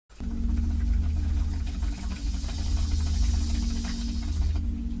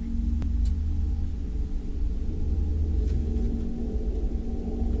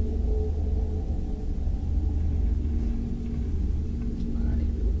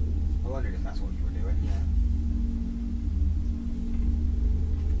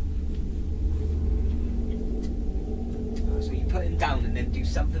do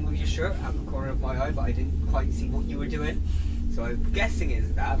something with your shirt out the corner of my eye, but I didn't quite see what you were doing. So I'm guessing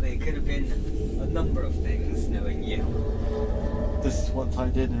it's that, but it could have been a number of things, knowing you. This is what I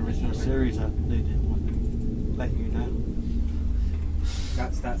did in the original series that they didn't want to let you know.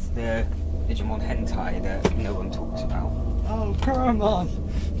 That's the Digimon hentai that no one talks about. Oh, come on!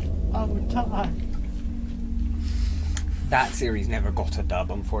 Oh, die! That series never got a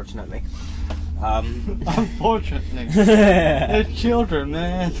dub, unfortunately. Unfortunately. They're children,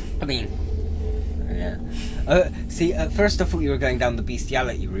 man. I mean, yeah. See, at first I thought you were going down the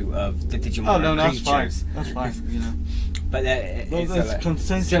bestiality route of the Digimon. Oh no, that's creatures. fine. That's fine, you know. But it's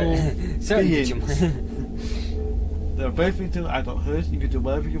consensual certain beings. Digimon. They're both into adulthood. You can do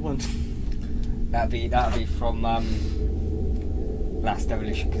whatever you want. That'd be from Last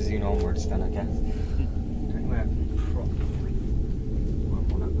Evolution Kazuna onwards, then I guess.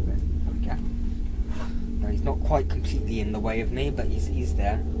 No, he's not quite completely in the way of me, but he's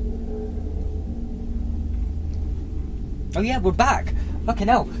there. Oh yeah, we're back. Fucking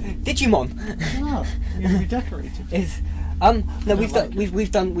hell, Digimon. Oh, you're redecorated. No, we've done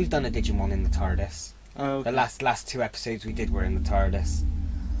a Digimon in the TARDIS. Oh, okay. The last 2 episodes we did were in the TARDIS.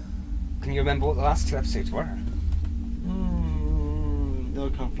 Can you remember what the last 2 episodes were?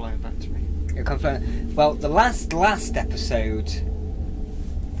 They'll come flying back to me. It'll come flying. Well, the last episode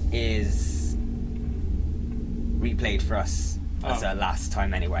is replayed for us as a last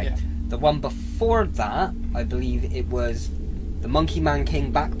time anyway. Yeah. The one before that, I believe it was the Monkey Man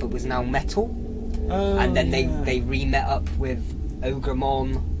came back but was now metal. Oh, And then they re-met up with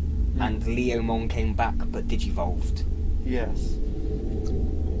Ogremon and Leomon came back but digivolved. Yes.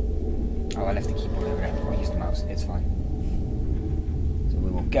 Oh, I left the keyboard over there. I'll use the mouse. It's fine. So we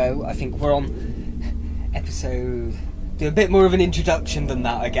will go. I think we're on episode... Do a bit more of an introduction than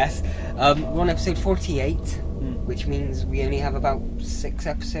that, I guess. We're on episode 48, which means we only have about 6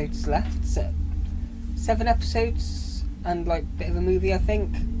 episodes left. 7 episodes and like a bit of a movie, I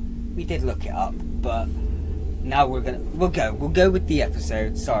think. We did look it up, but now we'll go with the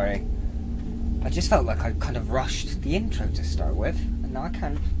episode. Sorry, I just felt like I kind of rushed the intro to start with, and now I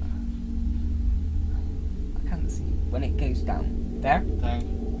can't see when it goes down. There, Down.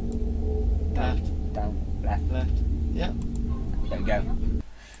 Left. down, left. Left. Yep. There we go.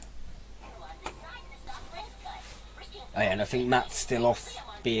 Oh yeah, and I think Matt's still off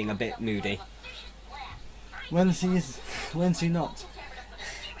being a bit moody. When's he not?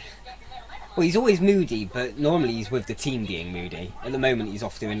 Well, he's always moody, but normally he's with the team being moody. At the moment, he's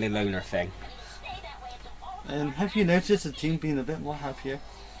off doing the loner thing. And have you noticed the team being a bit more happier?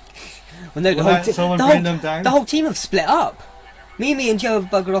 Well, no, the whole team have split up. Mimi and Joe have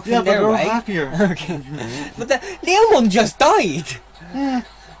buggered off in but their they're all way. happier. Okay. But Leomon just died. Yeah.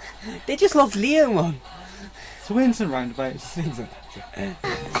 They just lost Leomon. Swings and roundabouts.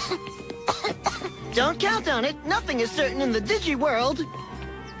 Don't count on it. Nothing is certain in the Digi world.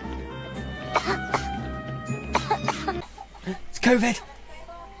 It's COVID.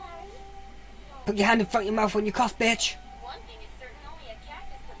 Put your hand in front of your mouth when you cough, bitch. One thing is certain, only a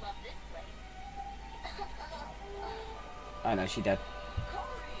cactus could love this place. Oh no, she dead.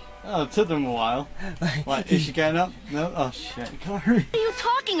 Oh, it took them a while. What, is she getting up? No? Oh shit, Corey. What are you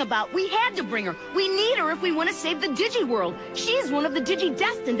talking about? We had to bring her. We need her if we want to save the Digi world. She's one of the Digi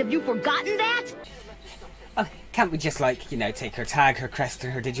destined. Have you forgotten that? Can't we just, like, you know, take her tag, her crest,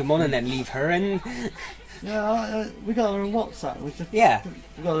 and her Digimon, and then leave her in? Yeah, we got her on WhatsApp. We Yeah.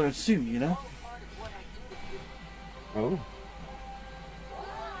 We got her on Zoom, you know? Oh.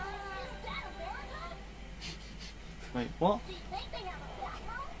 Wait, what?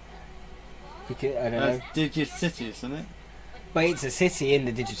 Because, I don't know. Digi City, isn't it? But it's a city in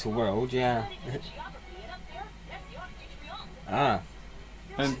the digital world, yeah. Ah.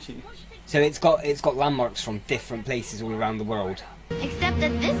 Empty. So it's got landmarks from different places all around the world. Except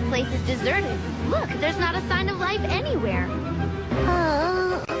that this place is deserted. Look, there's not a sign of life anywhere.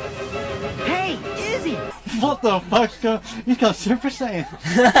 Hey, Izzy! What the fuck's going on? He's got Super Saiyan.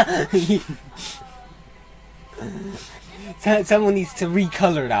 So someone needs to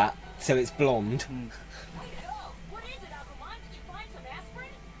recolor that so it's blonde.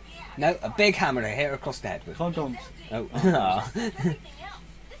 No, a big hammer to hit her across the head with. Condoms. Oh.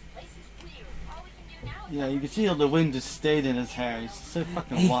 Yeah, you can see all the wind has stayed in his hair. He's so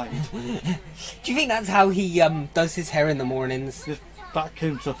fucking white. Do you think that's how he does his hair in the mornings? Just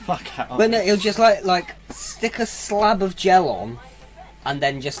vacuums the fuck out. Well, no, he'll just like stick a slab of gel on, and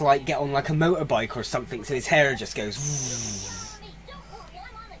then just like get on like a motorbike or something, so his hair just goes.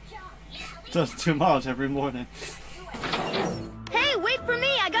 Does 2 miles every morning. Hey, wait for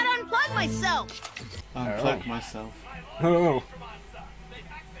me! I gotta unplug myself! Unplug myself. Oh.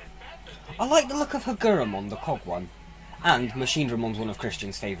 I like the look of Haguramon, the cog one. And Machindramon's one of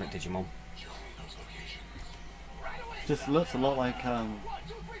Christian's favourite Digimon. Just looks a lot like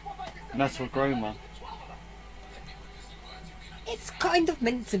Metal Groma. It's kind of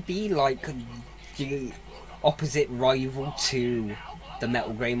meant to be like the opposite rival to the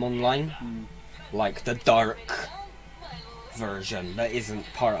Metal Greymon line. Like the dark version that isn't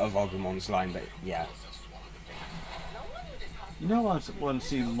part of Agumon's line, but yeah. You know what I want to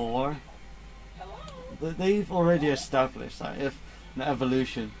see more? They've already established that if an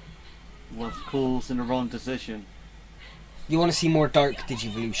evolution was caused in the wrong decision. You want to see more dark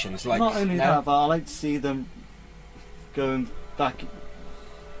Digivolutions? Like, not only no? that, but I like to see them going back,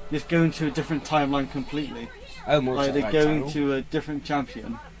 just going to a different timeline completely. Oh, more like so, they're going to a different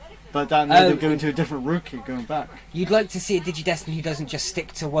champion, but that means they're going to a different rookie going back. You'd like to see a Digidestin who doesn't just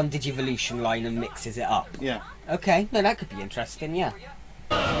stick to one Digivolution line and mixes it up. Yeah. Okay, no, that could be interesting, yeah.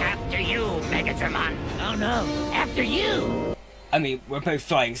 After you, Megatramon. Oh no, after you. I mean, we're both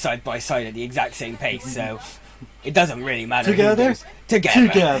flying side by side at the exact same pace, so it doesn't really matter. Together? Who goes. Together.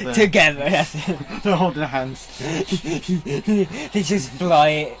 Together. Together, yes. They're holding hands. They just fly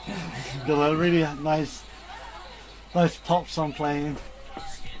it. Got a really nice pop song playing.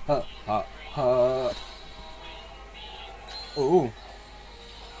 Ooh.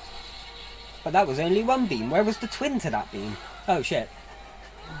 But that was only one beam. Where was the twin to that beam? Oh shit.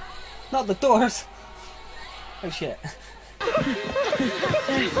 Not the doors. Oh shit.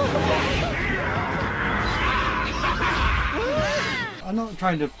 I'm not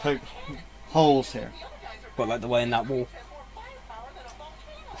trying to poke holes here. What, like the way in that wall?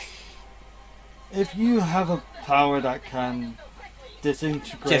 If you have a power that can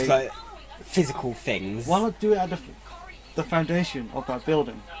disintegrate, Just like physical things. why not do it at the foundation of that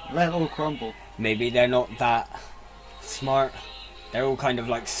building? Let it all crumble. Maybe they're not that smart. They're all kind of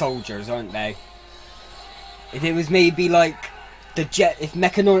like soldiers, aren't they? If it was maybe like the jet, if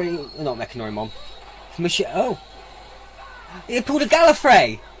not Mechanorimon, it pulled a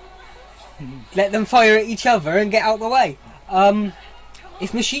Gallifrey. Let them fire at each other and get out the way.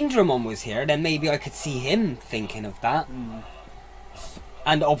 If Machinedramon was here, then maybe I could see him thinking of that.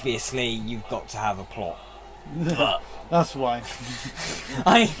 And obviously, you've got to have a plot. That's why.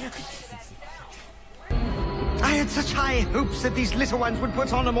 I had such high hopes that these little ones would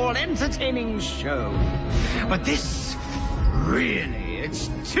put on a more entertaining show. But this, really, it's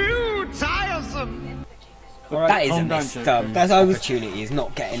too tiresome. Well, that is a calm down, missed Joker. That's opportunity, is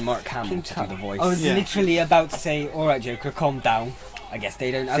not getting Mark Hamill to do the voice. I was literally about to say, alright Joker, calm down. I guess they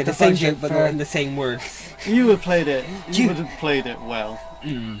don't have the same joke, but not in the same words. You would have played it. You would have played it well.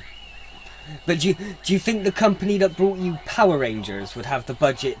 But do you think the company that brought you Power Rangers would have the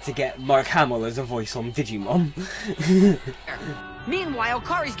budget to get Mark Hamill as a voice on Digimon? Meanwhile,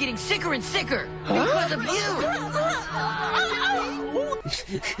 Kari's getting sicker and sicker because of you.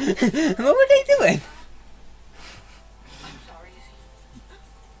 What were they doing?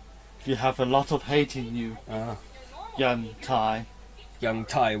 You have a lot of hate in you, young Ty. Young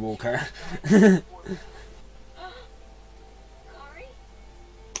Ty Walker.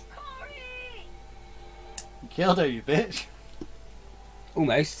 Killed her, you bitch.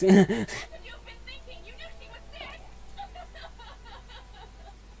 Almost.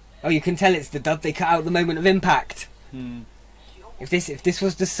 Oh, you can tell it's the dub. They cut out the moment of impact. If this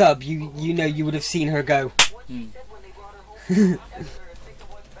was the sub, you know you would have seen her go.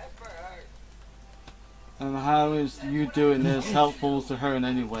 And how is you doing this helpful to her in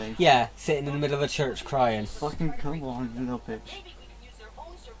any way? Yeah, sitting in the middle of a church crying. Fucking come on, you little bitch.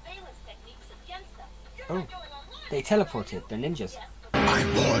 Oh, they teleported. They're ninjas.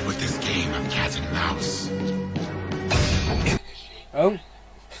 I'm bored with this game of cat and mouse. Oh.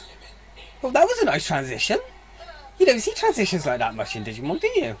 Well, that was a nice transition. You don't see transitions like that much in Digimon, do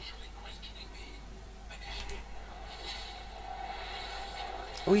you?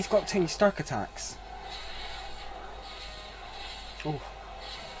 Oh, he's got Tony Stark attacks. Oh.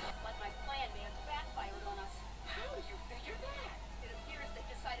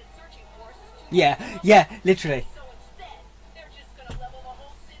 Yeah, literally.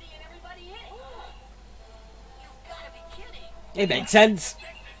 It makes sense.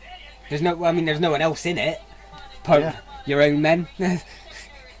 There's no one else in it. Your own men.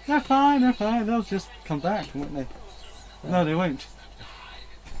 They're fine, they'll just come back, won't they? No, they won't.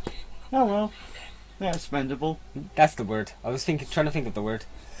 Oh well. They're expendable. That's the word. I was trying to think of the word.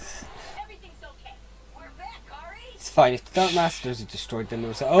 It's fine. If the Dark Masters had destroyed them, there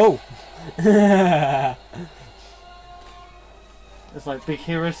was It's like Big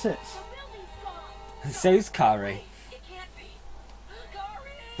Hero 6. So's Kari.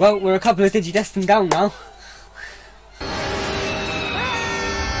 Well, we're a couple of Digidestined down now.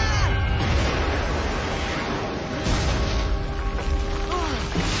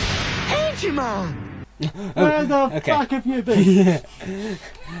 Digimon! Where the okay. fuck have you been?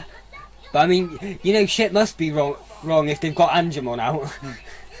 But I mean, you know, shit must be wrong if they've got Angemon out.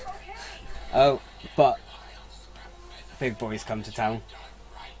 Oh, but big boys come to town.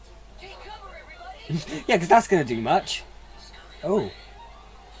 Yeah, because that's going to do much. Oh.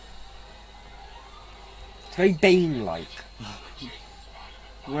 It's very Bane-like.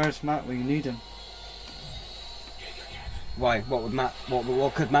 Where's Matt when you need him? Why? What would Matt?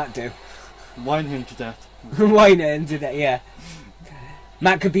 What could Matt do? Whine him to death. Why not into that? Yeah.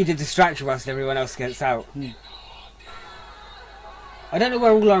 Matt could be the distraction whilst everyone else gets out. I don't know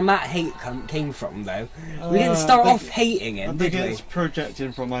where all our Matt hate came from though. We didn't start off hating him, I think did we? it's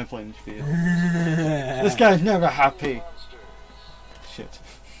projecting from my point of view. This guy's never happy. Shit.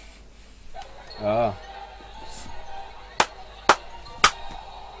 Oh.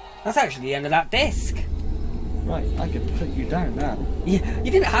 That's actually the end of that disc. Right, I can put you down now. You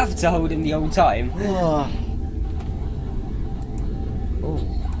didn't have to hold him the whole time. Oh. Oh.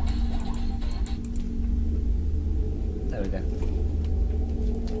 There we go.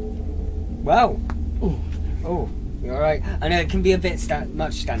 Wow. Oh, you alright? I know it can be a bit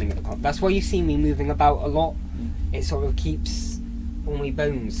much standing at the top. That's why you see me moving about a lot. It sort of keeps all my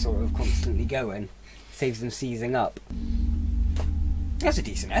bones sort of constantly going. Saves them seizing up. That's a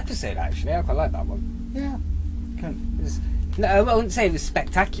decent episode actually. I quite like that one. Yeah. No, I wouldn't say it was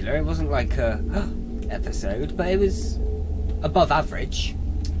spectacular. It wasn't like a episode, but it was above average.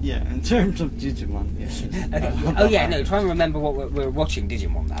 Yeah, in terms of Digimon, yeah. Okay. Oh yeah, no. Try and remember what we're watching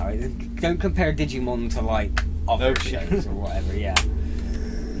Digimon now. Don't compare Digimon to like other shows or whatever. Yeah.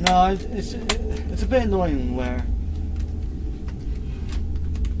 No, it's a bit annoying where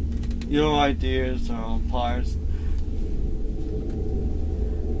your ideas are on pars.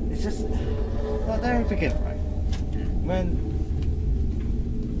 It's just there in the beginning, right? When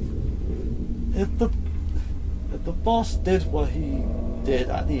if the boss did what he did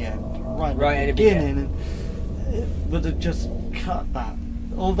at the end, right at the beginning, and it would have just cut that.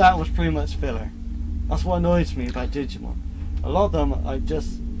 All that was pretty much filler. That's what annoys me about Digimon. A lot of them are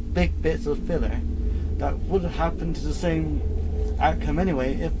just big bits of filler that would have happened to the same outcome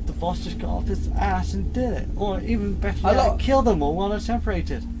anyway if the boss just got off his ass and did it. Or even better yet, kill them all while they're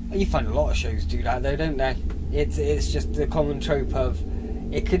separated. You find a lot of shows do that though, don't they? It's just the common trope of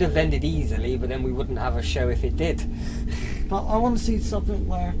it could have ended easily, but then we wouldn't have a show if it did. But I want to see something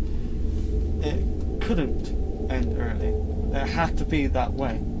where it couldn't end early. It had to be that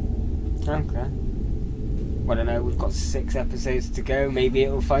way. Okay. Well, I don't know, we've got 6 episodes to go. Maybe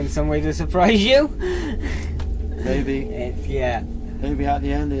it'll find some way to surprise you. Maybe. Yeah. Maybe at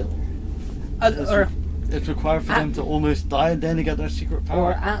the end it's required for them to almost die and then they get their secret power.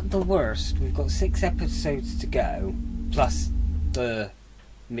 Or at the worst, we've got 6 episodes to go, plus the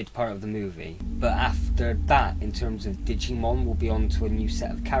mid part of the movie. But after that, in terms of Digimon, we'll be on to a new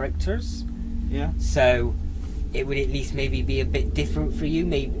set of characters. Yeah. So it would at least maybe be a bit different for you.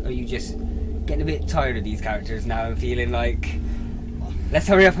 Maybe are you just getting a bit tired of these characters now and feeling like, let's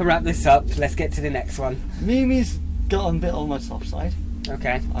hurry up and wrap this up. Let's get to the next one. Mimi's gotten a bit on my soft side.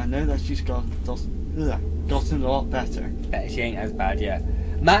 Okay. I know that she's gotten a lot better. Bet she ain't as bad, yeah.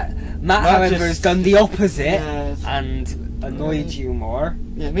 Matt however, has done the opposite and annoyed you more.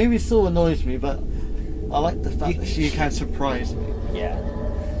 Yeah, Mimi still annoys me, but I like the fact that she can surprise me. Yeah.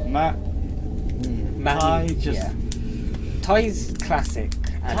 Matt Tai Tai's classic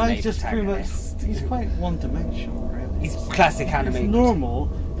anime Tai's just pretty much, protagonist. he's quite one-dimensional, really. He's classic anime. It's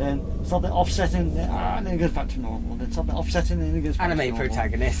normal, then something offsetting, then it goes back to normal. Then something offsetting, then it goes back to normal. Anime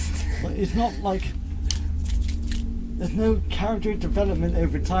protagonist. But it's not like there's no character development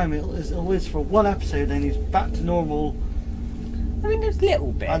over time. It's always for one episode, and he's back to normal. I mean, there's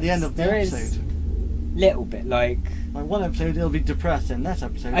little bits. At the end of the episode. Little bit, like one episode he'll be depressed, and next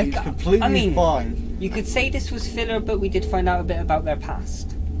episode he's completely fine. You could say this was filler, but we did find out a bit about their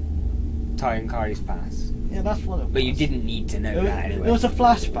past. Tai and Kari's past. Yeah, that's what it was. But you didn't need to know that anyway. It was a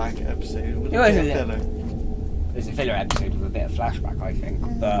flashback episode. With a bit of filler. It was a filler episode with a bit of flashback, I think.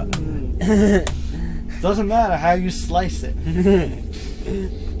 But doesn't matter how you slice it.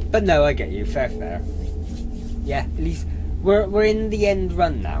 But no, I get you. Fair. Yeah, at least we're in the end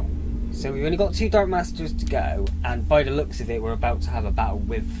run now. So we've only got 2 Dark Masters to go, and by the looks of it, we're about to have a battle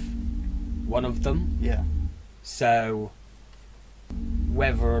with one of them. Yeah. So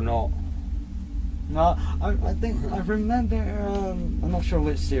whether or not. No, I think I remember. I'm not sure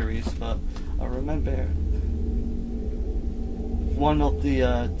which series, but I remember one of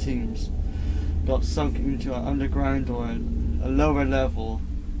the teams got sunk into an underground or a lower level,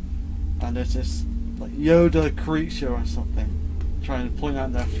 and there's this like Yoda creature or something trying to point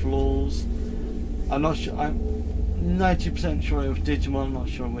out their flaws. I'm not sure. I'm 90% sure it was Digimon. I'm not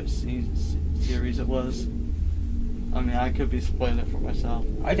sure which series it was. I mean, I could be spoiling it for myself.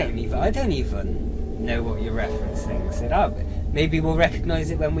 I don't even know what you're referencing. So maybe we'll recognise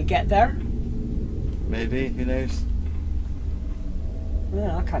it when we get there. Maybe, who knows?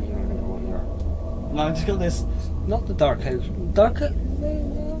 Yeah, I can't even remember what you're. No, I just got this. Not the Dark Ocean.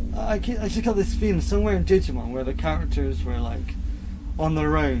 I just got this feeling somewhere in Digimon where the characters were like on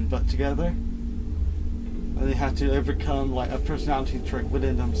their own but together, and they had to overcome like a personality trait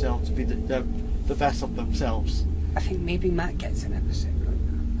within themselves to be the best of themselves. I think maybe Matt gets an episode like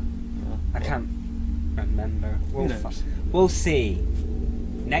that. I can't remember. We'll see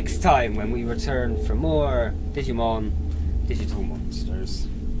next time when we return for more Digimon Digital Monsters.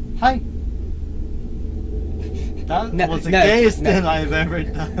 Hi. That was the gayest thing I've ever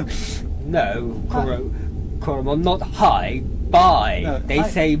done. No, Koromon, not hi, bye. No, they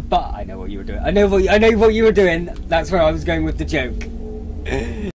say bye. I know what you were doing. I know what you were doing. That's where I was going with the joke.